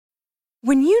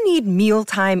When you need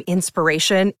mealtime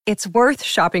inspiration, it's worth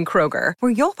shopping Kroger,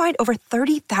 where you'll find over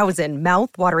 30,000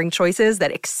 mouth-watering choices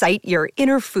that excite your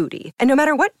inner foodie. And no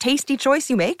matter what tasty choice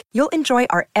you make, you'll enjoy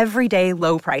our everyday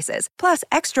low prices, plus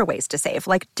extra ways to save,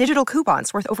 like digital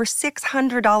coupons worth over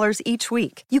 $600 each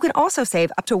week. You can also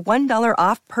save up to $1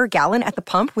 off per gallon at the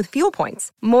pump with fuel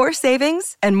points. More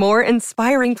savings and more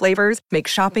inspiring flavors make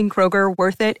shopping Kroger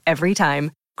worth it every time.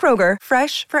 Kroger,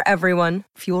 fresh for everyone.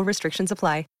 Fuel restrictions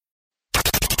apply.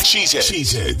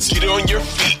 Cheeseheads. Get on your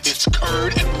feet. It's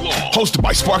Curd and Long. Hosted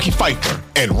by Sparky Fifer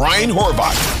and Ryan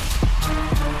Horvath.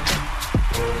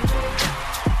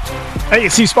 Hey,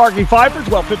 it's Sparky Fifer,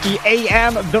 12:50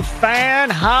 a.m. The Fan.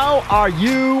 How are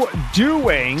you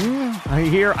doing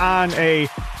here on a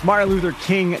Martin Luther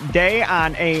King Day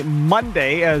on a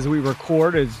Monday, as we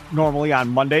record as normally on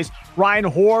Mondays? Ryan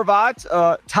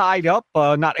Horvath tied up,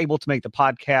 not able to make the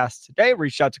podcast today.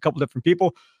 Reached out to a couple different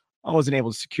people. I wasn't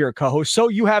able to secure a co-host. So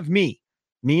you have me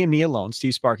and me alone,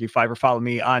 Steve Sparky Fifer. Follow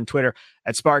me on Twitter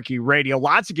at Sparky Radio.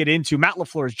 Lots to get into. Matt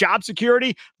LaFleur's job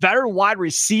security, veteran wide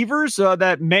receivers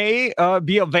that may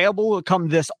be available come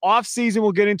this offseason.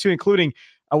 We'll get into, including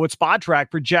what Spot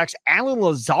Track projects Allen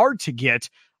Lazard to get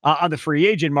on the free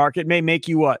agent market. May make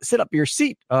you sit up your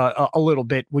seat a little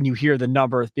bit when you hear the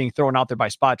number being thrown out there by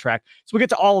Spot Track. So we'll get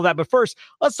to all of that. But first,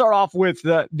 let's start off with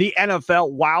the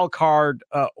NFL wildcard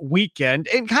weekend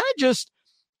and kind of just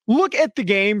look at the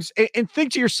games and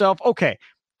think to yourself, okay,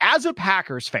 as a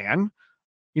Packers fan,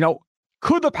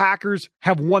 could the Packers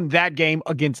have won that game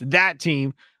against that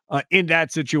team in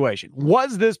that situation?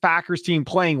 Was this Packers team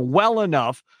playing well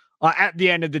enough at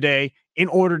the end of the day in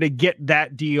order to get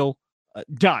that deal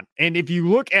done? And if you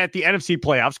look at the NFC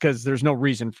playoffs, because there's no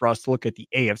reason for us to look at the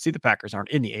AFC, the Packers aren't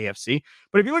in the AFC,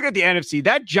 but if you look at the NFC,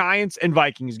 that Giants and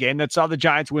Vikings game that saw the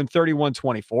Giants win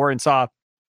 31-24 and saw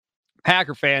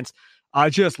Packer fans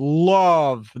just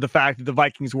love the fact that the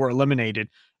Vikings were eliminated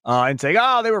and saying,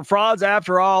 oh, they were frauds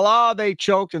after all. Oh, they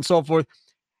choked and so forth.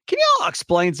 Can you all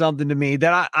explain something to me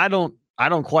that I don't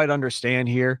quite understand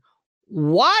here?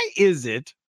 Why is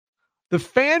it the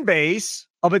fan base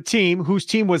of a team whose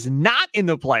team was not in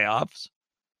the playoffs,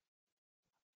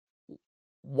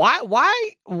 why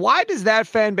does that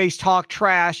fan base talk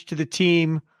trash to the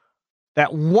team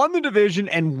that won the division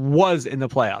and was in the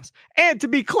playoffs? And to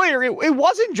be clear, it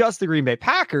wasn't just the Green Bay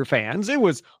Packer fans. It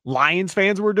was Lions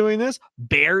fans were doing this.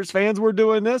 Bears fans were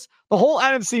doing this. The whole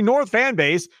NFC North fan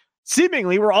base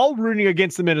seemingly were all rooting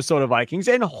against the Minnesota Vikings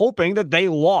and hoping that they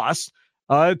lost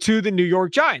to the New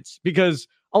York Giants, because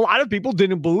a lot of people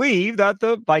didn't believe that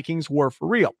the Vikings were for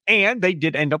real, and they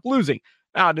did end up losing.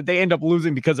 Now, did they end up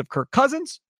losing because of Kirk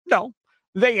Cousins? No,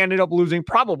 they ended up losing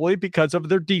probably because of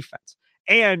their defense.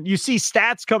 And you see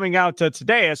stats coming out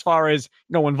today as far as,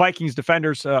 when Vikings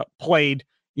defenders played,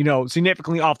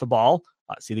 significantly off the ball.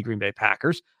 See the Green Bay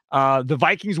Packers. The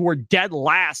Vikings were dead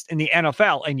last in the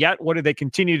NFL, and yet what did they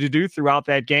continue to do throughout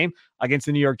that game against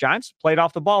the New York Giants? Played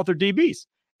off the ball with their DBs,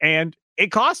 and it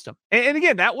cost them. And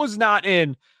again, that was not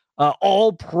an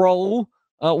all-pro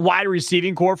wide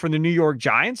receiving core from the New York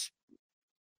Giants.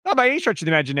 Not by any stretch of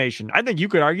the imagination. I think you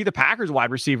could argue the Packers wide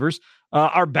receivers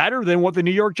are better than what the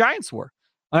New York Giants were.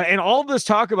 And all of this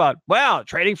talk about,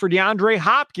 trading for DeAndre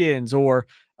Hopkins or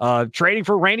trading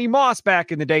for Randy Moss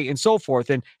back in the day and so forth,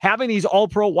 and having these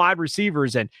all-pro wide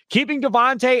receivers and keeping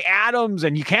Devontae Adams,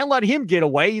 and you can't let him get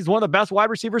away. He's one of the best wide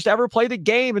receivers to ever play the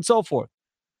game and so forth.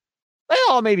 They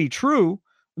all may be true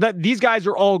that these guys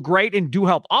are all great and do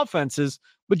help offenses,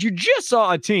 but you just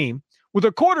saw a team with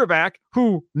a quarterback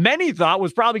who many thought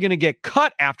was probably going to get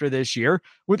cut after this year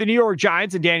with the New York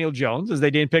Giants and Daniel Jones, as they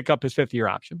didn't pick up his fifth-year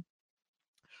option.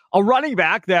 A running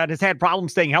back that has had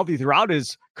problems staying healthy throughout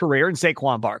his career in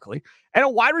Saquon Barkley, and a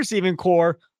wide receiving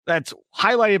core that's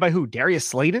highlighted by who? Darius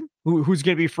Slayton, who's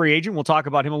going to be a free agent. We'll talk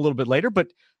about him a little bit later, but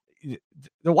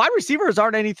the wide receivers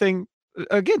aren't anything,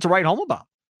 again, to write home about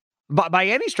by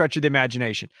any stretch of the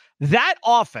imagination. That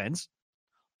offense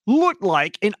looked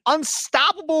like an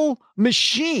unstoppable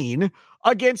machine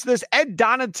against this Ed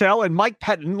Donatel and Mike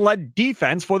Pettin-led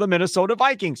defense for the Minnesota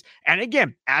Vikings. And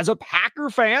again, as a Packer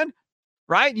fan,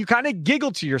 right, you kind of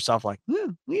giggle to yourself like,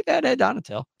 we've had Ed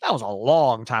Donatel. That was a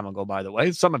long time ago, by the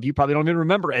way. Some of you probably don't even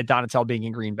remember Ed Donatel being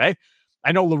in Green Bay.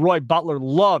 I know Leroy Butler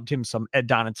loved him some Ed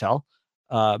Donatel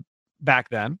back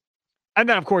then. And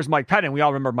then, of course, Mike Pettin. We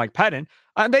all remember Mike Pettin.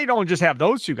 And they don't just have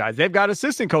those two guys. They've got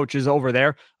assistant coaches over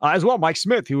there as well. Mike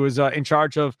Smith, who is in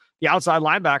charge of the outside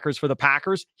linebackers for the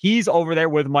Packers. He's over there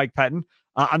with Mike Pettin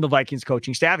on the Vikings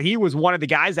coaching staff. He was one of the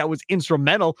guys that was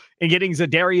instrumental in getting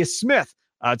Zadarius Smith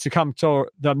to come to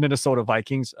the Minnesota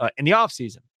Vikings in the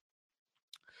offseason.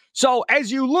 So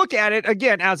as you look at it,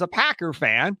 again, as a Packer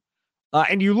fan,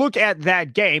 and you look at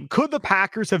that game, could the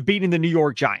Packers have beaten the New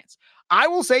York Giants? I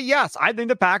will say yes. I think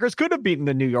the Packers could have beaten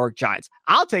the New York Giants.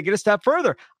 I'll take it a step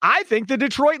further. I think the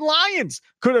Detroit Lions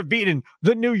could have beaten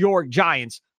the New York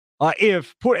Giants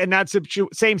if put in that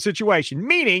same situation,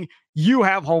 meaning you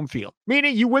have home field,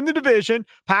 meaning you win the division.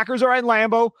 Packers are at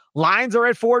Lambeau, Lions are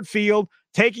at Ford Field,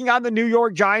 taking on the New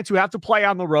York Giants who have to play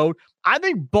on the road. I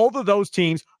think both of those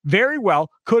teams very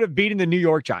well could have beaten the New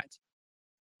York Giants.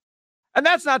 And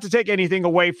that's not to take anything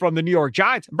away from the New York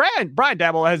Giants. Brian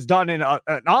Daboll has done an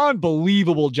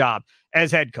unbelievable job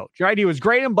as head coach, right? He was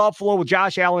great in Buffalo with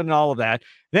Josh Allen and all of that.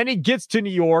 Then he gets to New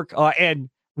York and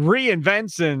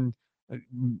reinvents and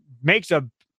makes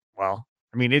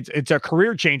it's a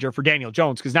career changer for Daniel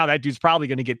Jones, because now that dude's probably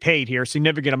going to get paid here a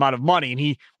significant amount of money, and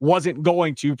he wasn't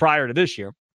going to prior to this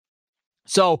year.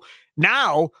 So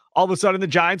now all of a sudden the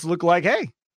Giants look like,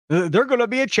 hey, they're going to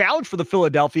be a challenge for the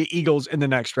Philadelphia Eagles in the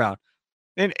next round.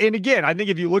 And again, I think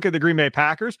if you look at the Green Bay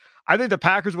Packers, I think the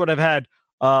Packers would have had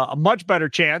a much better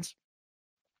chance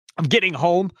of getting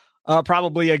home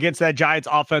probably against that Giants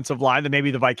offensive line than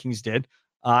maybe the Vikings did.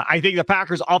 I think the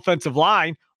Packers offensive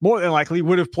line more than likely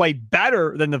would have played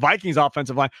better than the Vikings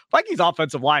offensive line. Vikings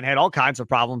offensive line had all kinds of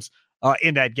problems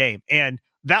in that game. And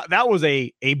that was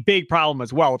a big problem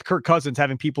as well, with Kirk Cousins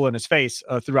having people in his face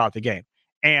throughout the game.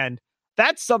 And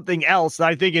that's something else that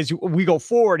I think as we go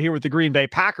forward here with the Green Bay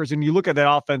Packers, and you look at that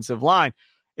offensive line,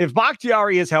 if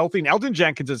Bakhtiari is healthy and Elgton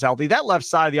Jenkins is healthy, that left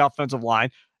side of the offensive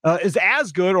line is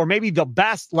as good or maybe the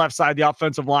best left side of the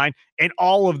offensive line in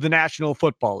all of the National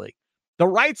Football League. The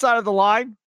right side of the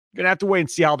line, you're going to have to wait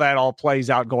and see how that all plays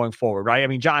out going forward, right? I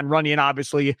mean, John Runyon,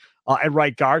 obviously, at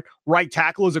right guard. Right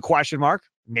tackle is a question mark.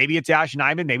 Maybe it's Ash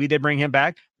Nyman. Maybe they bring him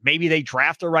back. Maybe they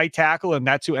draft a right tackle, and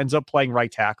that's who ends up playing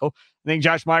right tackle. I think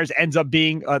Josh Myers ends up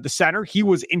being the center. He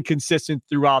was inconsistent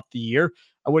throughout the year.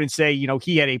 I wouldn't say,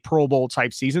 he had a Pro Bowl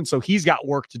type season, so he's got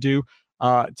work to do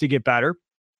to get better.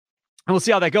 And we'll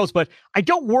see how that goes. But I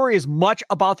don't worry as much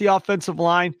about the offensive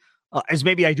line as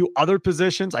maybe I do other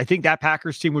positions. I think that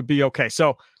Packers team would be okay.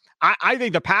 So I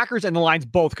think the Packers and the Lions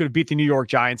both could have beat the New York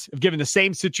Giants, if given the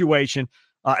same situation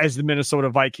as the Minnesota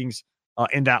Vikings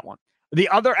in that one. The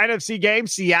other NFC game,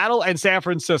 Seattle and San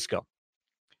Francisco.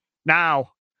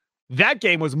 Now, that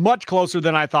game was much closer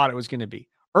than I thought it was going to be.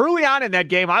 Early on in that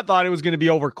game, I thought it was going to be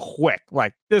over quick.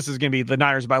 Like, this is going to be the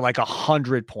Niners by like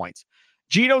 100 points.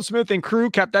 Geno Smith and crew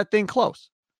kept that thing close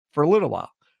for a little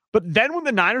while. But then when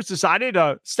the Niners decided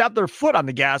to step their foot on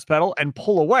the gas pedal and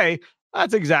pull away,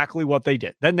 that's exactly what they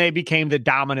did. Then they became the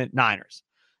dominant Niners.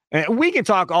 And we can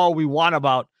talk all we want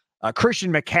about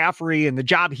Christian McCaffrey and the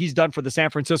job he's done for the San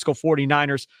Francisco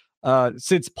 49ers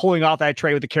since pulling off that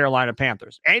trade with the Carolina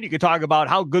Panthers. And you could talk about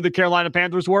how good the Carolina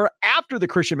Panthers were after the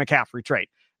Christian McCaffrey trade,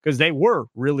 because they were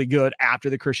really good after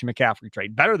the Christian McCaffrey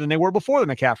trade, better than they were before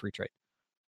the McCaffrey trade.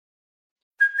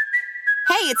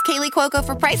 Hey, it's Kaylee Cuoco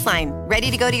for Priceline.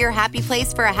 Ready to go to your happy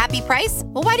place for a happy price?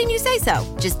 Well, why didn't you say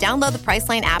so? Just download the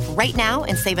Priceline app right now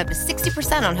and save up to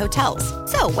 60% on hotels.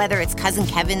 So whether it's Cousin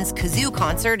Kevin's Kazoo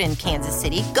Concert in Kansas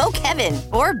City, go Kevin,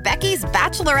 or Becky's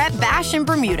Bachelorette Bash in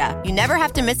Bermuda, you never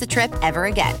have to miss a trip ever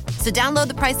again. So download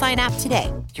the Priceline app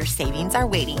today. Your savings are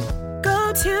waiting.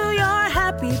 Go to your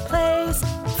happy place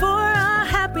for a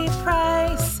happy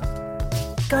price.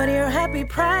 Go to your happy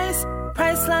price,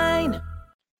 Priceline.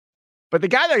 But the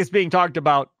guy that is being talked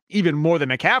about even more than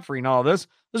McCaffrey and all of this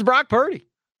is Brock Purdy.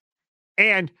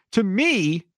 And to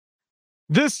me,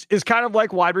 this is kind of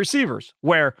like wide receivers,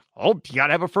 where, you got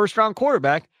to have a first-round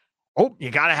quarterback. You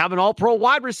got to have an all-pro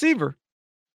wide receiver.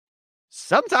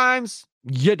 Sometimes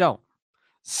you don't.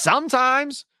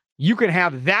 Sometimes you can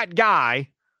have that guy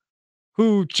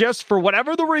who just, for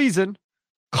whatever the reason,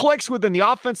 clicks within the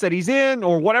offense that he's in,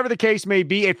 or whatever the case may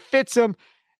be. It fits him,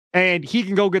 and he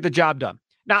can go get the job done.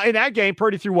 Now, in that game,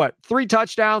 Purdy threw 3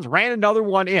 touchdowns, ran another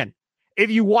one in.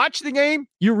 If you watch the game,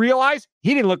 you realize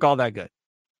he didn't look all that good.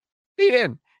 He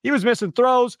didn't. He was missing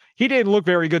throws. He didn't look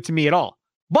very good to me at all.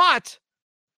 But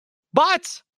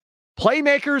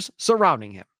playmakers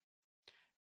surrounding him.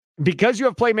 Because you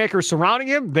have playmakers surrounding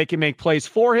him, they can make plays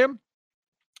for him,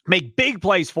 make big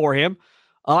plays for him,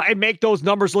 and make those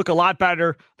numbers look a lot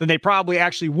better than they probably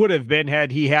actually would have been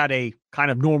had he had a kind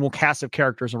of normal cast of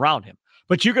characters around him.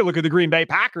 But you could look at the Green Bay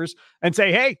Packers and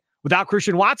say, hey, without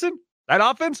Christian Watson, that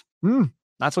offense,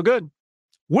 not so good.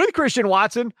 With Christian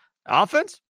Watson,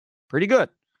 offense, pretty good.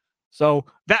 So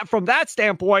that from that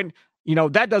standpoint,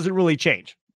 that doesn't really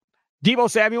change. Deebo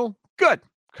Samuel, good.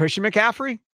 Christian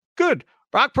McCaffrey, good.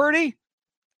 Brock Purdy,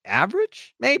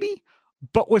 average, maybe.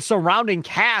 But with surrounding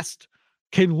cast,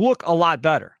 can look a lot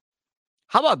better.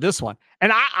 How about this one?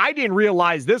 And I didn't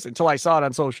realize this until I saw it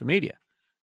on social media.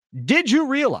 Did you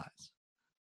realize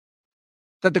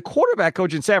that the quarterback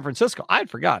coach in San Francisco, I had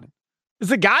forgotten, is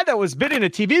the guy that was been in a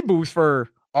TV booth for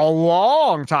a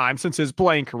long time since his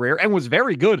playing career and was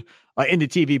very good in the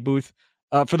TV booth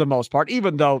for the most part,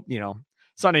 even though,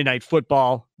 Sunday Night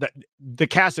Football, the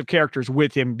cast of characters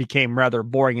with him became rather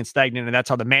boring and stagnant, and that's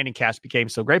how the Manning cast became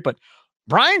so great. But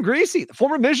Brian Griese, the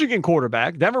former Michigan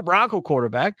quarterback, Denver Bronco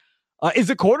quarterback, is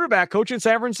a quarterback coach in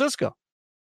San Francisco.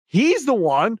 He's the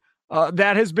one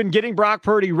that has been getting Brock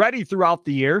Purdy ready throughout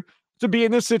the year to be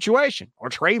in this situation, or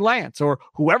Trey Lance, or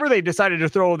whoever they decided to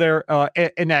throw there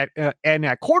in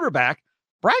that quarterback.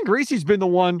 Brian Griese's been the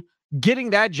one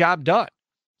getting that job done.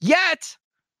 Yet,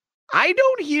 I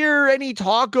don't hear any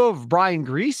talk of Brian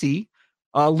Griese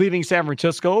leaving San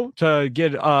Francisco to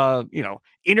get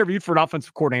interviewed for an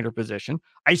offensive coordinator position.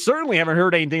 I certainly haven't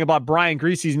heard anything about Brian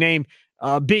Griese's name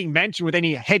being mentioned with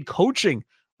any head coaching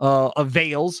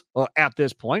avails at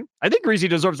this point. I think Griese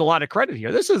deserves a lot of credit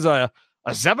here. This is a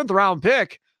 7th round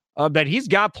pick that he's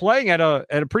got playing at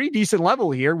a pretty decent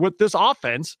level here with this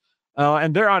offense.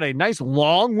 And they're on a nice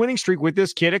long winning streak with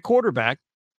this kid at quarterback.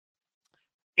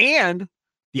 And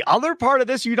the other part of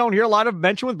this you don't hear a lot of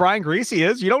mention with Brian Griese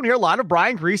is you don't hear a lot of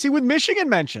Brian Griese with Michigan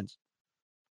mentions.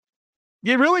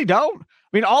 You really don't. I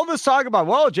mean, all this talk about,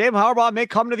 well, Jim Harbaugh may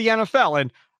come to the NFL.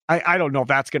 And I don't know if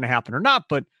that's going to happen or not,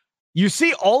 but you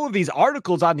see all of these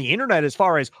articles on the internet as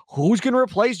far as who's going to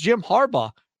replace Jim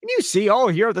Harbaugh. And you see, oh,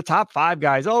 here are the top 5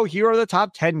 guys. Oh, here are the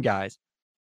top 10 guys.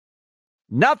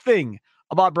 Nothing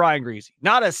about Brian Griese.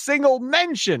 Not a single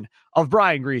mention of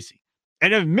Brian Griese.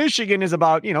 And if Michigan is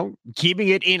about, keeping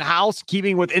it in-house,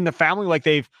 keeping within the family like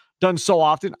they've done so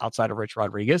often outside of Rich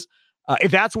Rodriguez,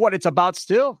 if that's what it's about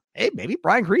still, hey, maybe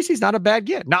Brian Griese's not a bad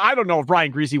get. Now, I don't know if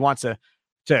Brian Griese wants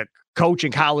to coach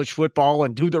in college football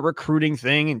and do the recruiting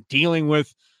thing and dealing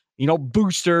with,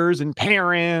 boosters and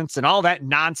parents and all that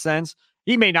nonsense.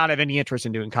 He may not have any interest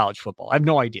in doing college football. I have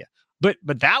no idea. But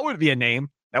that would be a name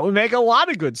that would make a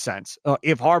lot of good sense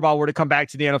if Harbaugh were to come back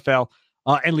to the NFL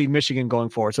and leave Michigan going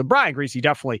forward. So Brian Griese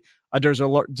definitely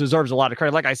deserves a lot of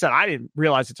credit. Like I said, I didn't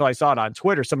realize it until I saw it on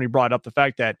Twitter. Somebody brought up the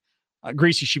fact that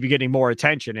Griese should be getting more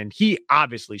attention, and he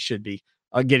obviously should be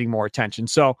getting more attention.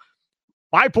 So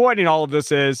my point in all of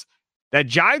this is that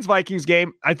Giants-Vikings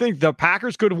game, I think the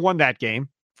Packers could have won that game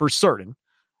for certain.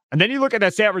 And then you look at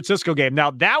that San Francisco game.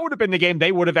 Now, that would have been the game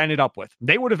they would have ended up with.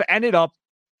 They would have ended up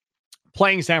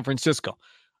playing San Francisco.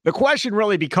 The question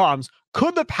really becomes,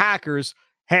 could the Packers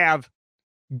have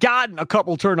gotten a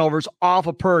couple turnovers off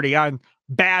of Purdy on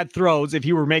bad throws if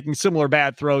he were making similar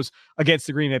bad throws against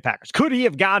the Green Bay Packers? Could he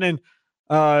have gotten,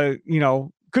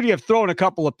 could he have thrown a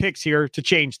couple of picks here to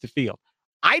change the field?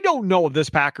 I don't know if this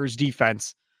Packers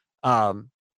defense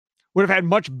would have had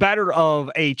much better of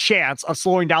a chance of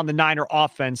slowing down the Niner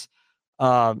offense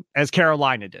as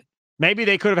Carolina did. Maybe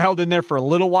they could have held in there for a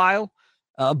little while,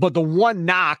 but the one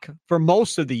knock for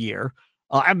most of the year,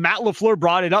 and Matt LaFleur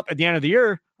brought it up at the end of the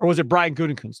year, or was it Brian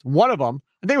Gutekunst? One of them,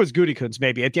 I think it was Gutekunst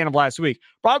maybe at the end of last week,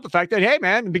 brought up the fact that, hey,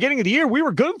 man, in the beginning of the year, we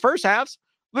were good in first halves,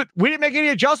 but we didn't make any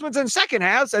adjustments in second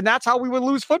halves, and that's how we would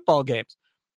lose football games.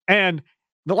 And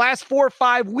the last 4 or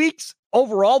 5 weeks,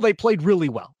 overall, they played really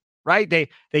well. Right?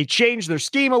 They changed their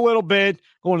scheme a little bit,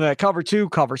 going to that cover 2,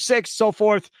 cover 6, so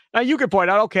forth. Now you could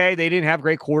point out, okay, they didn't have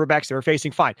great quarterbacks they were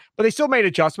facing, fine, but they still made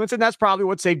adjustments, and that's probably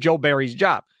what saved Joe Barry's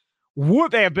job.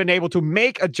 Would they have been able to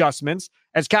make adjustments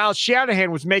as Kyle Shanahan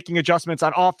was making adjustments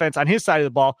on offense on his side of the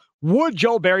ball? Would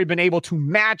Joe Barry been able to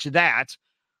match that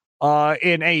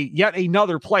in yet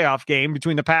another playoff game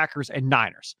between the Packers and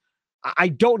Niners? I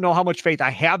don't know how much faith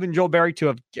I have in Joe Barry to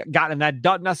have gotten that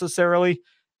done necessarily.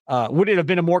 Would it have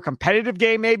been a more competitive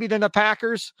game maybe than the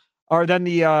Packers or than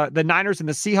the Niners and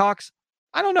the Seahawks?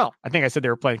 I don't know. I think I said they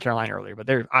were playing Carolina earlier, but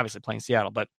they're obviously playing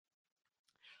Seattle. But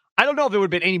I don't know if it would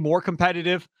have been any more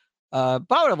competitive, but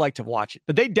I would have liked to watch it.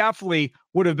 But they definitely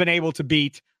would have been able to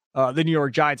beat the New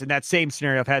York Giants in that same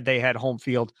scenario had they had home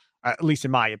field, at least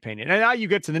in my opinion. And now you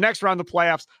get to the next round of the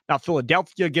playoffs. Now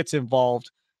Philadelphia gets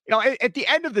involved. At the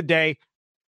end of the day,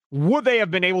 would they have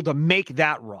been able to make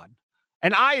that run?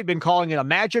 And I had been calling it a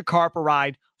magic carpet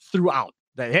ride throughout.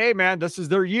 That, hey, man, this is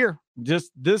their year.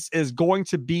 This is going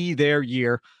to be their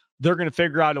year. They're going to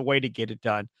figure out a way to get it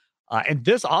done. And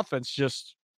this offense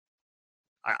just,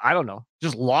 I don't know,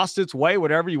 just lost its way,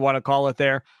 whatever you want to call it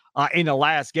there, in the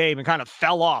last game and kind of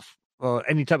fell off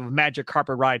any type of magic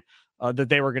carpet ride that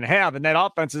they were going to have. And that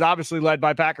offense is obviously led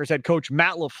by Packers head coach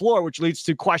Matt LaFleur, which leads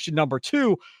to question number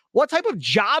 2. What type of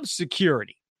job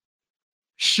security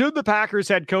should the Packers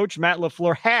head coach Matt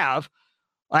LaFleur have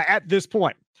at this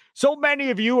point? So many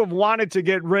of you have wanted to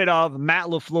get rid of Matt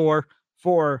LaFleur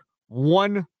for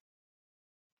one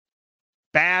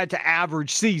bad to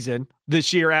average season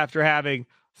this year after having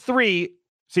 3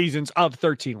 seasons of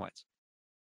 13 wins.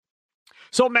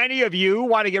 So many of you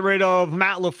want to get rid of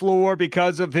Matt LaFleur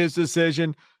because of his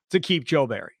decision to keep Joe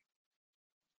Barry.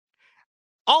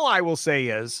 All I will say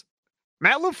is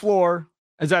Matt LaFleur,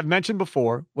 as I've mentioned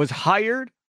before, was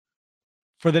hired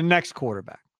for the next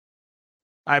quarterback.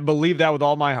 I believe that with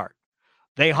all my heart.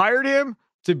 They hired him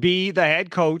to be the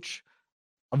head coach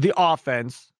of the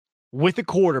offense with a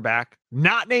quarterback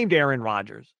not named Aaron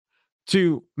Rodgers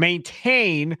to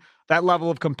maintain that level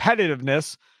of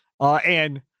competitiveness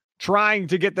and trying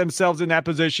to get themselves in that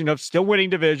position of still winning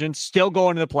divisions, still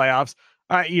going to the playoffs,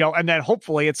 and then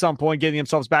hopefully at some point getting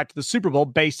themselves back to the Super Bowl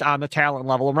based on the talent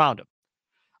level around them.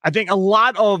 I think a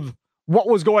lot of what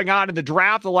was going on in the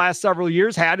draft the last several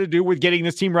years had to do with getting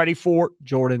this team ready for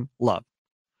Jordan Love.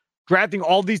 Drafting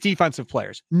all these defensive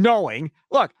players, knowing,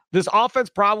 look, this offense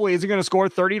probably isn't going to score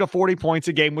 30 to 40 points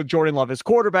a game with Jordan Love as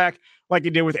quarterback like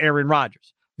it did with Aaron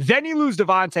Rodgers. Then you lose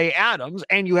Devontae Adams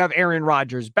and you have Aaron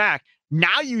Rodgers back.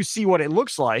 Now you see what it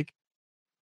looks like.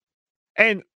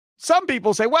 And some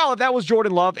people say, well, if that was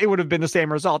Jordan Love, it would have been the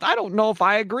same result. I don't know if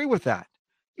I agree with that.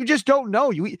 You just don't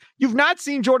know. You've not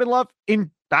seen Jordan Love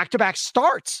in back-to-back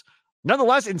starts.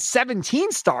 Nonetheless, in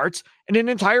 17 starts in an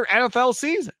entire NFL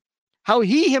season. How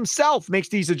he himself makes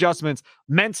these adjustments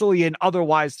mentally and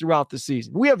otherwise throughout the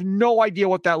season. We have no idea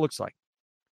what that looks like.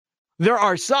 There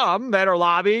are some that are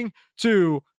lobbying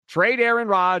to trade Aaron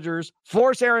Rodgers,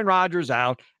 force Aaron Rodgers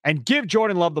out, and give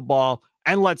Jordan Love the ball,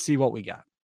 and let's see what we got.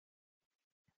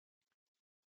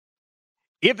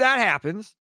 If that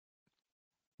happens,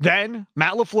 then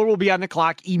Matt LaFleur will be on the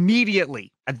clock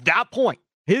immediately. At that point,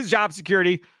 his job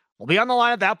security will be on the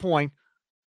line at that point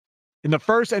in the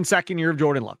first and second year of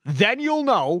Jordan Love. Then you'll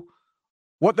know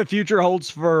what the future holds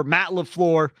for Matt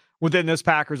LaFleur within this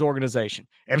Packers organization.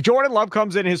 If Jordan Love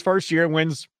comes in his first year and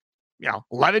wins,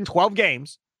 11, 12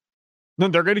 games,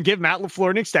 then they're going to give Matt LaFleur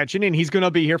an extension and he's going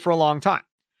to be here for a long time.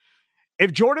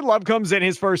 If Jordan Love comes in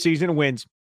his first season and wins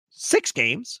 6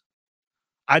 games,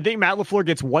 I think Matt LaFleur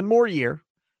gets 1 more year.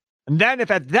 And then if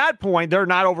at that point they're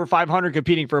not over 500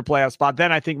 competing for a playoff spot,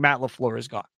 then I think Matt LaFleur is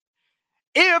gone.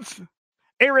 If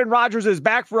Aaron Rodgers is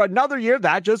back for another year,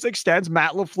 that just extends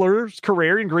Matt LaFleur's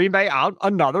career in Green Bay out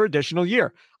another additional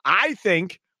year. I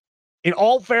think, in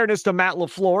all fairness to Matt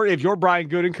LaFleur, if you're Brian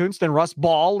Gutekunst and Russ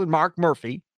Ball and Mark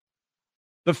Murphy,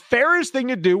 the fairest thing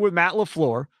to do with Matt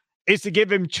LaFleur is to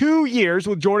give him 2 years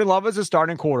with Jordan Love as a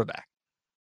starting quarterback.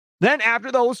 Then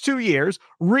after those 2 years,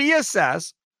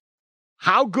 reassess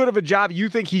how good of a job you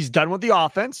think he's done with the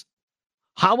offense,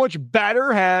 how much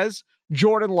better has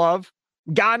Jordan Love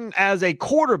gotten as a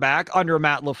quarterback under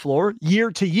Matt LaFleur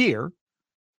year to year,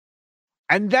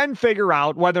 and then figure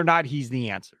out whether or not he's the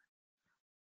answer.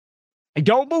 I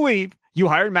don't believe you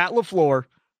hired Matt LaFleur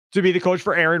to be the coach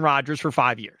for Aaron Rodgers for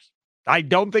 5 years. I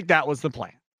don't think that was the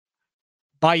plan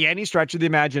by any stretch of the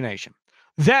imagination.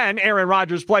 Then Aaron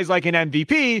Rodgers plays like an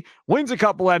MVP, wins a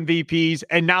couple MVPs,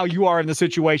 and now you are in the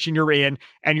situation you're in,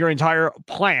 and your entire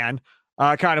plan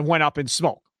kind of went up in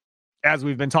smoke, as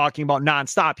we've been talking about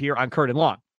nonstop here on Curd and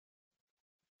Long.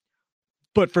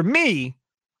 But for me,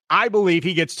 I believe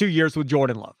he gets 2 years with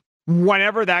Jordan Love.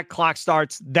 Whenever that clock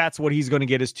starts, that's what he's going to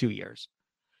get is 2 years.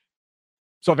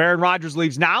 So if Aaron Rodgers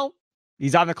leaves now,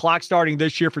 he's on the clock starting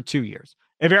this year for 2 years.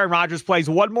 If Aaron Rodgers plays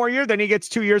 1 more year, then he gets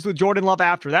 2 years with Jordan Love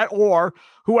after that, or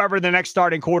whoever the next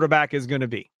starting quarterback is going to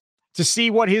be, to see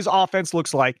what his offense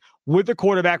looks like with the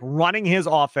quarterback running his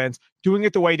offense, doing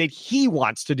it the way that he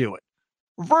wants to do it,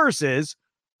 versus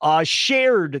a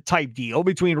shared type deal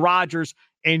between Rodgers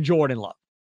and Jordan Love,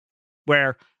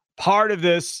 where part of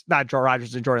this, not Joe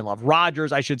Rodgers and Jordan Love,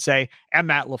 Rodgers, I should say, and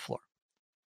Matt LaFleur,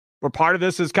 where part of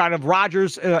this is kind of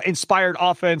Rodgers' inspired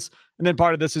offense, and then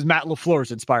part of this is Matt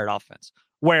LaFleur's inspired offense,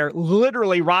 where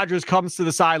literally Rodgers comes to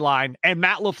the sideline and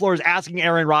Matt LaFleur is asking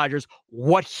Aaron Rodgers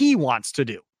what he wants to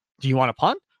do. Do you want to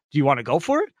punt? Do you want to go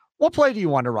for it? What play do you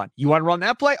want to run? You want to run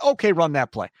that play? Okay, run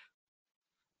that play.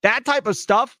 That type of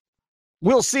stuff,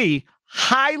 we'll see.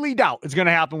 Highly doubt it's going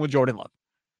to happen with Jordan Love.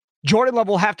 Jordan Love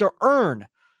will have to earn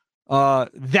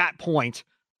that point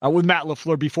with Matt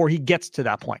LaFleur before he gets to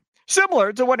that point.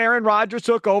 Similar to when Aaron Rodgers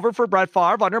took over for Brett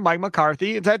Favre under Mike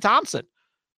McCarthy and Ted Thompson.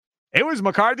 It was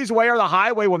McCarthy's way or the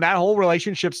highway when that whole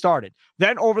relationship started.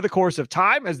 Then over the course of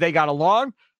time, as they got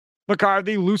along,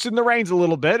 McCarthy loosened the reins a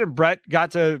little bit and Brett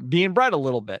got to being Brett a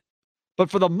little bit. But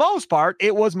for the most part,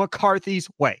 it was McCarthy's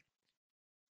way.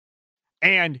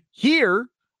 And here,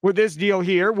 with this deal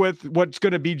here, with what's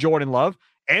going to be Jordan Love,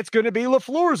 it's going to be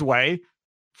LaFleur's way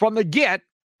from the get.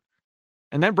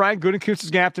 And then Brian Gutekunst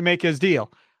is going to have to make his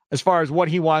deal as far as what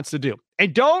he wants to do.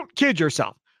 And don't kid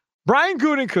yourself. Brian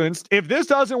Gutekunst, if this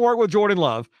doesn't work with Jordan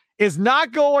Love, is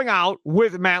not going out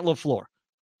with Matt LaFleur.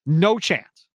 No chance.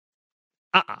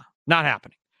 Not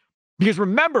happening. Because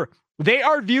remember, they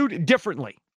are viewed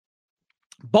differently.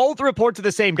 Both report to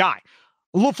the same guy.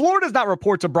 LaFleur does not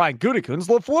report to Brian Gutekunst.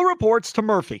 LaFleur reports to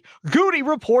Murphy. Goody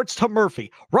reports to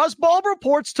Murphy. Russ Ball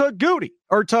reports to Goody,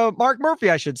 or to Mark Murphy,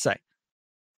 I should say.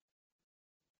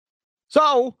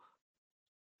 So,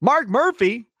 Mark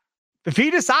Murphy, if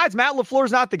he decides Matt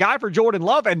LaFleur's not the guy for Jordan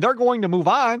Love and they're going to move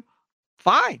on,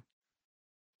 fine.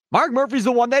 Mark Murphy's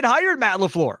the one that hired Matt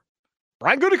LaFleur.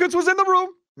 Brian Gutekunst was in the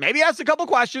room, maybe asked a couple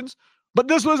questions, but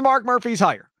this was Mark Murphy's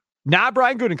hire, not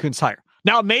Brian Gutekunst's hire.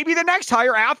 Now, maybe the next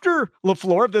hire after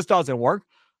LaFleur, if this doesn't work,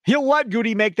 he'll let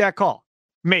Goody make that call.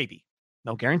 Maybe.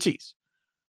 No guarantees.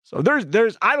 So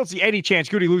I don't see any chance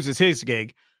Goody loses his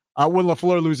gig when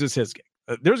LaFleur loses his gig.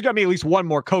 There's going to be at least one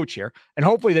more coach here, and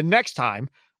hopefully the next time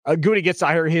Goody gets to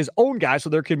hire his own guy so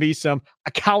there can be some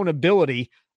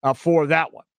accountability for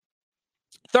that one.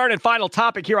 Third and final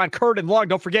topic here on Curd and Long.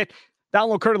 Don't forget,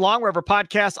 download Curd and Long wherever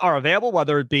podcasts are available,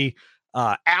 whether it be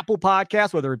Apple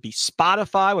Podcasts, whether it be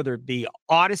Spotify, whether it be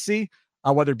Odyssey,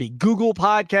 whether it be Google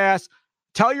Podcasts.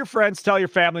 Tell your friends, tell your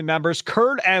family members.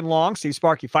 Curd and Long, Steve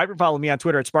Sparky Pfeiffer. Follow me on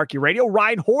Twitter at Sparky Radio.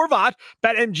 Ryan Horvath,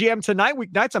 BetMGM tonight,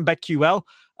 weeknights on BetQL.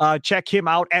 Check him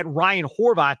out at Ryan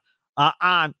Horvath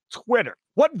on Twitter.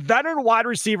 What veteran wide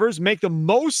receivers make the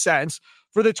most sense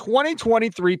for the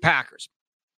 2023 Packers?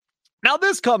 Now,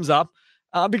 this comes up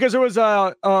because there was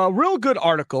a real good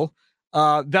article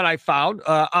that I found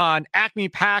on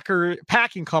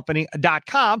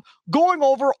AcmePackingCompany.com going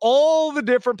over all the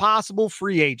different possible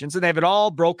free agents, and they have it all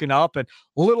broken up and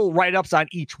little write-ups on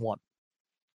each one.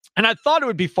 And I thought it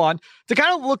would be fun to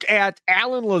kind of look at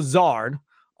Allen Lazard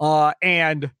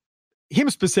and him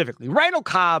specifically. Randall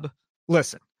Cobb,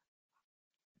 listen,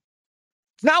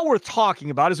 it's not worth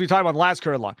talking about, as we talked about last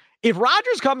Curd Long. If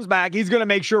Rodgers comes back, he's going to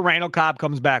make sure Randall Cobb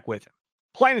comes back with him.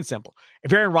 Plain and simple.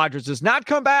 If Aaron Rodgers does not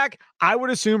come back, I would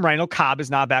assume Randall Cobb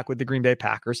is not back with the Green Bay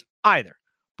Packers either.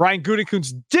 Brian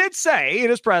Gutekunst did say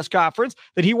in his press conference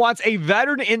that he wants a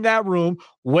veteran in that room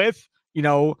with,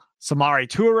 Samori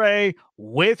Toure,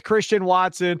 with Christian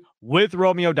Watson, with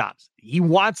Romeo Doubs. He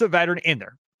wants a veteran in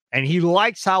there. And he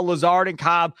likes how Lazard and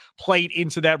Cobb played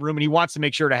into that room, and he wants to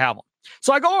make sure to have them.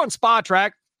 So I go on Spot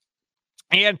Track,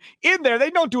 and in there, they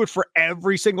don't do it for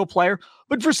every single player,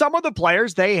 but for some of the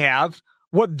players, they have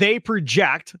what they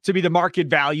project to be the market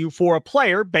value for a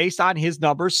player based on his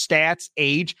numbers, stats,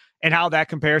 age, and how that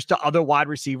compares to other wide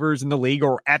receivers in the league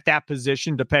or at that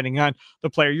position, depending on the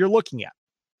player you're looking at.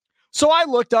 So I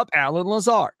looked up Allen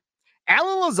Lazard.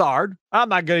 Allen Lazard, I'm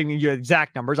not giving you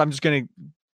exact numbers. I'm just going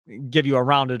to give you a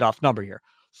rounded off number here.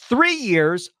 3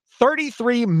 years,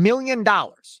 $33 million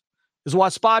is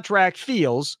what Spot Track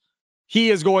feels he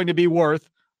is going to be worth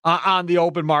on the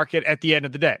open market at the end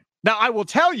of the day. Now, I will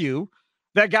tell you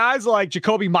that guys like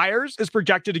Jacoby Myers is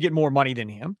projected to get more money than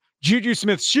him. Juju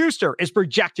Smith-Schuster is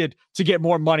projected to get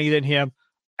more money than him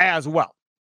as well.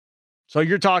 So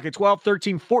you're talking $12,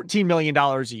 $13, $14 million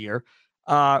a year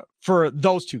for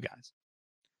those two guys.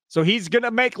 So he's going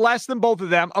to make less than both of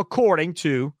them, according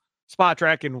to Spot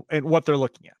Track and what they're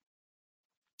looking at.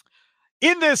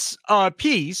 In this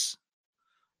piece,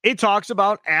 it talks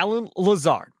about Allen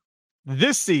Lazard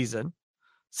this season,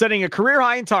 setting a career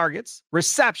high in targets,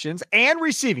 receptions, and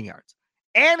receiving yards.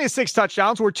 And his 6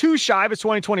 touchdowns were 2 shy of his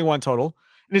 2021 total.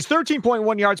 And his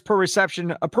 13.1 yards per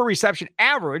reception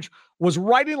average was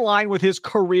right in line with his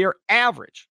career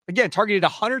average. Again, targeted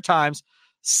 100 times,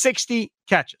 60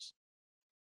 catches.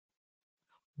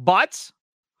 But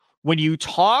when you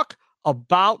talk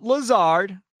about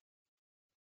Lazard,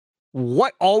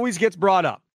 what always gets brought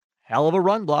up? Hell of a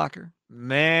run blocker.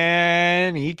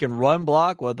 Man, he can run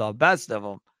block with the best of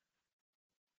them.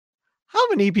 How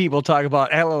many people talk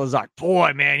about Allen Lazard?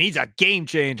 Boy, man, he's a game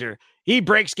changer. He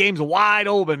breaks games wide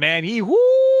open, man.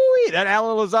 That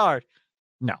Allen Lazard.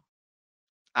 No,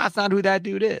 that's not who that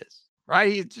dude is,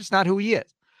 right? He's just not who he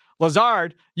is.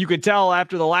 Lazard, you could tell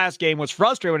after the last game, was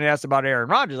frustrated when he asked about Aaron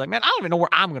Rodgers. Like, man, I don't even know where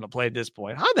I'm going to play at this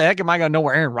point. How the heck am I going to know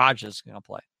where Aaron Rodgers is going to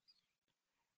play?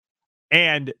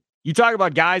 And you talk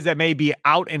about guys that may be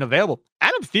out and available.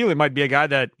 Adam Thielen might be a guy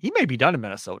that he may be done in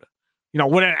Minnesota.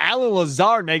 Would an Allen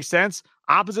Lazard make sense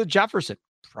opposite Jefferson?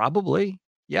 Probably,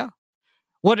 yeah.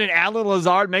 Would an Allen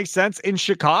Lazard make sense in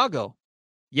Chicago?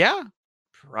 Yeah,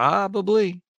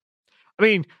 probably. I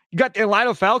mean, you got the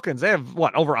Atlanta Falcons. They have,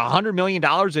 over $100 million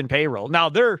in payroll. Now,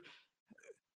 they're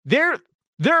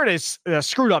in a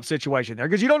screwed up situation there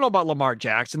because you don't know about Lamar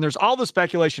Jackson. There's all the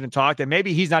speculation and talk that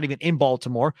maybe he's not even in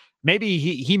Baltimore. Maybe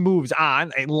he moves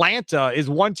on. Atlanta is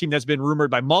one team that's been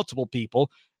rumored by multiple people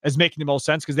as making the most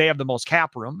sense because they have the most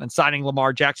cap room and signing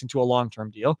Lamar Jackson to a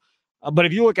long-term deal. But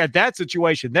if you look at that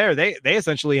situation there, they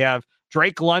essentially have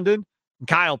Drake London and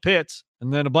Kyle Pitts,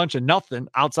 and then a bunch of nothing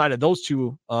outside of those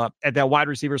two at that wide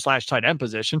receiver / tight end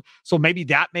position. So maybe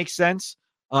that makes sense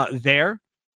there.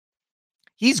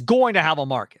 He's going to have a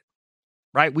market,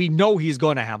 right? We know he's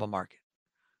going to have a market.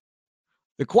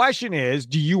 The question is,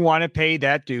 do you want to pay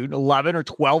that dude $11 or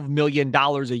 $12 million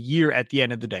a year at the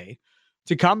end of the day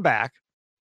to come back?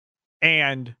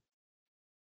 And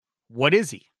what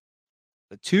is he?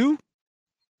 The 2?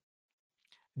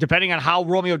 Depending on how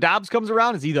Romeo Doubs comes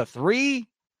around, is he the 3?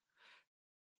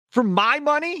 For my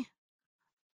money,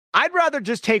 I'd rather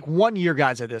just take 1 year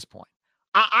guys at this point.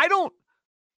 I don't.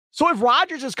 So if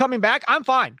Rodgers is coming back, I'm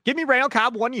fine. Give me Randall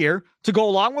Cobb 1 year to go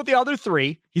along with the other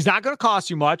 3. He's not going to cost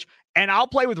you much. And I'll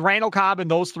play with Randall Cobb and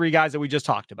those 3 guys that we just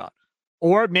talked about.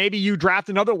 Or maybe you draft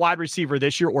another wide receiver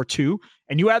this year or 2,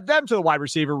 and you add them to the wide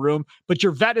receiver room, but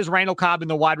your vet is Randall Cobb in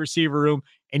the wide receiver room,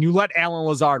 and you let Allen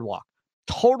Lazard walk.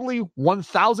 Totally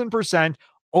 1,000%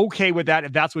 okay with that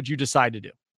if that's what you decide to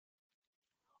do.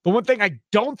 The one thing I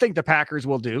don't think the Packers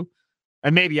will do,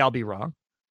 and maybe I'll be wrong,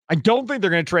 I don't think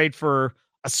they're going to trade for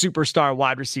a superstar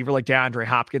wide receiver like DeAndre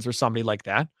Hopkins or somebody like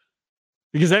that,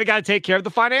 because they got to take care of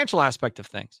the financial aspect of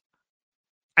things.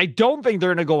 I don't think they're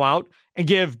going to go out and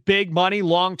give big money,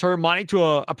 long-term money to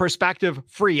a prospective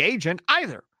free agent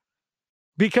either.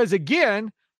 Because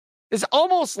again, it's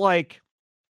almost like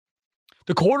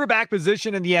the quarterback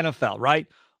position in the NFL, right?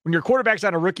 When your quarterback's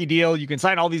on a rookie deal, you can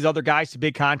sign all these other guys to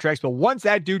big contracts. But once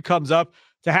that dude comes up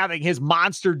to having his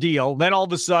monster deal, then all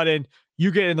of a sudden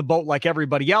you get in the boat like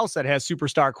everybody else that has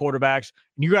superstar quarterbacks.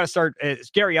 And you got to start, as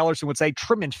Gary Ellerson would say,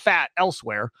 trimming fat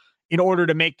elsewhere in order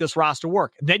to make this roster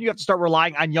work. And then you have to start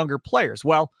relying on younger players.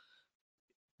 Well,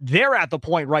 they're at the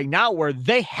point right now where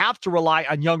they have to rely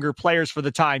on younger players for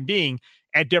the time being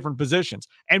at different positions.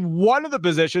 And one of the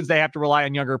positions they have to rely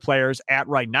on younger players at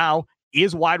right now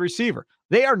is wide receiver.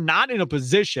 They are not in a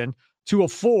position to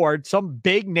afford some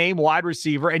big name wide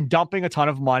receiver and dumping a ton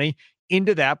of money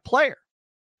into that player.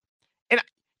 And,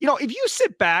 you know, if you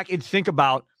sit back and think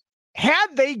about, had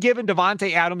they given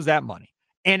Davante Adams that money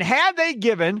and had they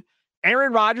given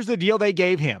Aaron Rodgers the deal they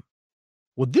gave him,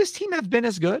 would this team have been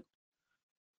as good?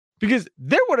 Because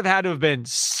there would have had to have been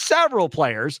several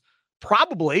players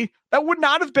probably that would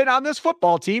not have been on this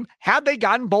football team had they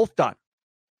gotten both done.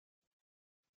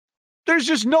 There's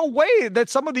just no way that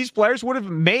some of these players would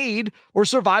have made or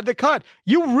survived the cut.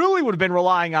 You really would have been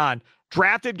relying on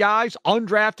drafted guys,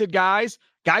 undrafted guys,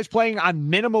 guys playing on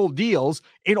minimal deals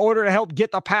in order to help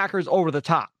get the Packers over the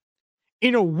top.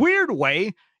 In a weird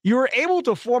way, you were able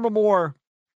to form a more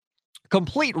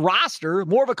complete roster,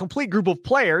 more of a complete group of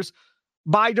players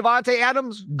by Davante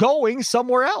Adams going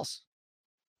somewhere else.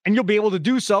 And you'll be able to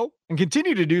do so and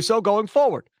continue to do so going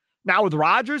forward. Now with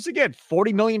Rodgers, again,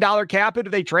 $40 million cap hit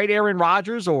if they trade Aaron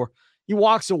Rodgers or he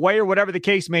walks away or whatever the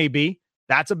case may be,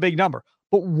 that's a big number.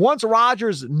 But once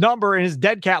Rodgers' number and his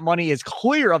dead cap money is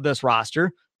clear of this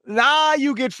roster, now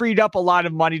you get freed up a lot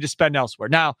of money to spend elsewhere.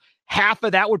 Now, half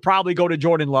of that would probably go to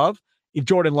Jordan Love if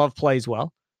Jordan Love plays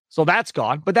well. So that's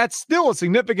gone, but that's still a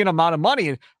significant amount of money.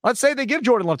 And let's say they give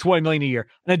Jordan Love $20 million a year,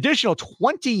 an additional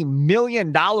 $20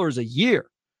 million a year.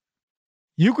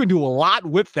 You can do a lot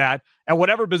with that at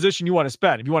whatever position you want to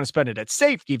spend. If you want to spend it at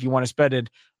safety, if you want to spend it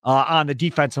on the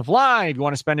defensive line, if you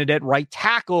want to spend it at right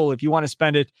tackle, if you want to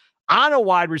spend it on a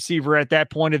wide receiver at that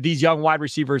point, if these young wide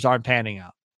receivers aren't panning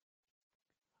out.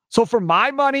 So for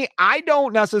my money, I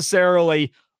don't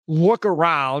necessarily look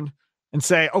around and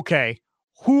say, okay,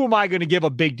 who am I going to give a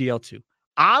big deal to?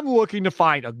 I'm looking to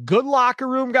find a good locker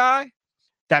room guy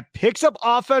that picks up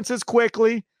offenses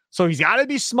quickly. So he's got to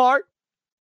be smart.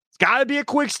 He's got to be a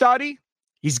quick study.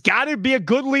 He's got to be a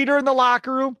good leader in the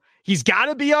locker room. He's got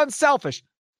to be unselfish.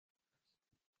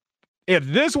 If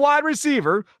this wide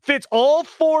receiver fits all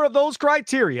 4 of those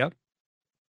criteria,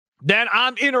 then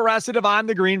I'm interested if I'm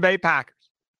the Green Bay Packers.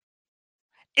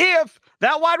 If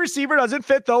that wide receiver doesn't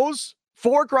fit those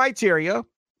 4 criteria,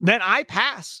 then I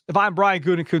pass if I'm Brian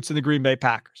Gutekunst in the Green Bay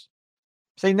Packers.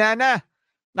 Say, nah,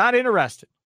 not interested.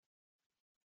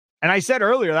 And I said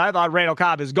earlier that I thought Randall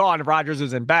Cobb is gone if Rodgers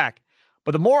isn't back.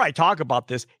 But the more I talk about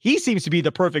this, he seems to be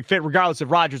the perfect fit regardless if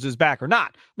Rodgers is back or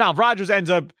not. Now, if Rodgers ends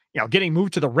up, getting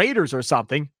moved to the Raiders or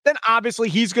something, then obviously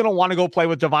he's going to want to go play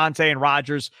with Davante and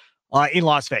Rodgers in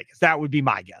Las Vegas. That would be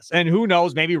my guess. And who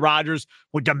knows, maybe Rodgers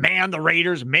would demand the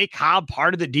Raiders make Cobb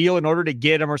part of the deal in order to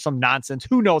get him or some nonsense.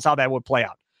 Who knows how that would play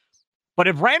out. But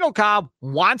if Randall Cobb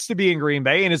wants to be in Green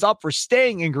Bay and is up for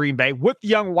staying in Green Bay with the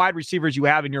young wide receivers you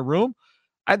have in your room,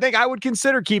 I think I would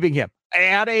consider keeping him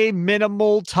at a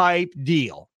minimal type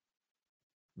deal.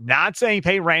 Not saying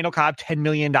pay Randall Cobb $10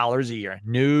 million a year.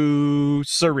 No,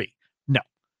 siree. No.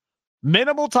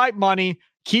 Minimal type money.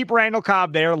 Keep Randall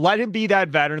Cobb there. Let him be that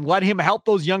veteran. Let him help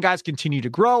those young guys continue to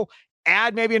grow.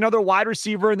 Add maybe another wide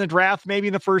receiver in the draft, maybe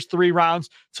in the first 3 rounds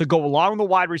to go along with the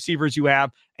wide receivers you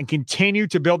have and continue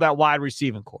to build that wide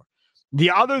receiving core. The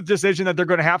other decision that they're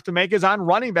going to have to make is on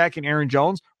running back and Aaron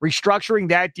Jones, restructuring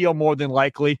that deal more than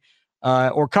likely,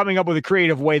 or coming up with a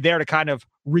creative way there to kind of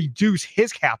reduce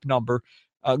his cap number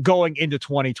going into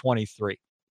 2023.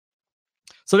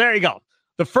 So there you go.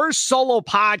 The first solo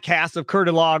podcast of Kurt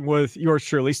along with yours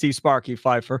truly, Steve Sparky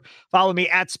Pfeiffer. Follow me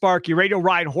at Sparky Radio.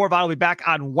 Ryan Horvath will be back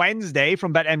on Wednesday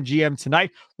from BetMGM tonight.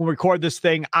 We'll record this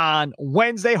thing on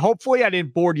Wednesday. Hopefully I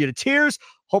didn't bore you to tears.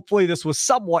 Hopefully this was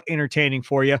somewhat entertaining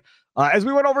for you. As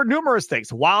we went over numerous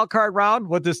things, wild card round,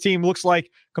 what this team looks like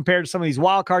compared to some of these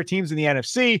wild card teams in the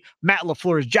NFC, Matt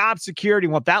LaFleur's job security,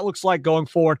 what that looks like going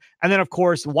forward. And then, of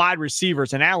course, wide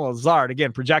receivers and Allen Lazard,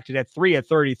 again, projected at 3 at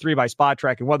 33 by Spot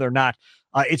Track, and whether or not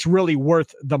it's really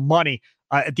worth the money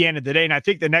at the end of the day. And I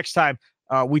think the next time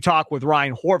we talk with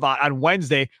Ryan Horvath on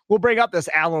Wednesday, we'll bring up this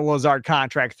Allen Lazard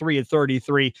contract, 3 at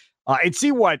 33, and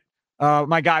see what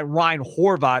my guy Ryan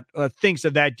Horvath thinks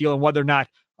of that deal and whether or not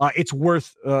it's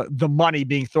worth the money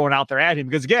being thrown out there at him.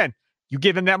 Because again, you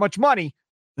give him that much money,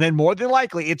 then more than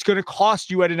likely it's going to cost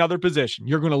you at another position.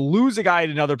 You're going to lose a guy at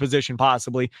another position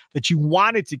possibly that you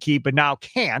wanted to keep but now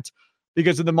can't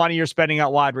because of the money you're spending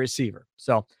at wide receiver.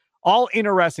 So all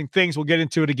interesting things. We'll get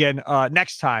into it again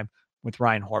next time with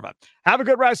Ryan Horvath. Have a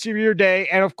good rest of your day.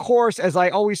 And of course, as I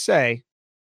always say,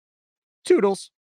 toodles.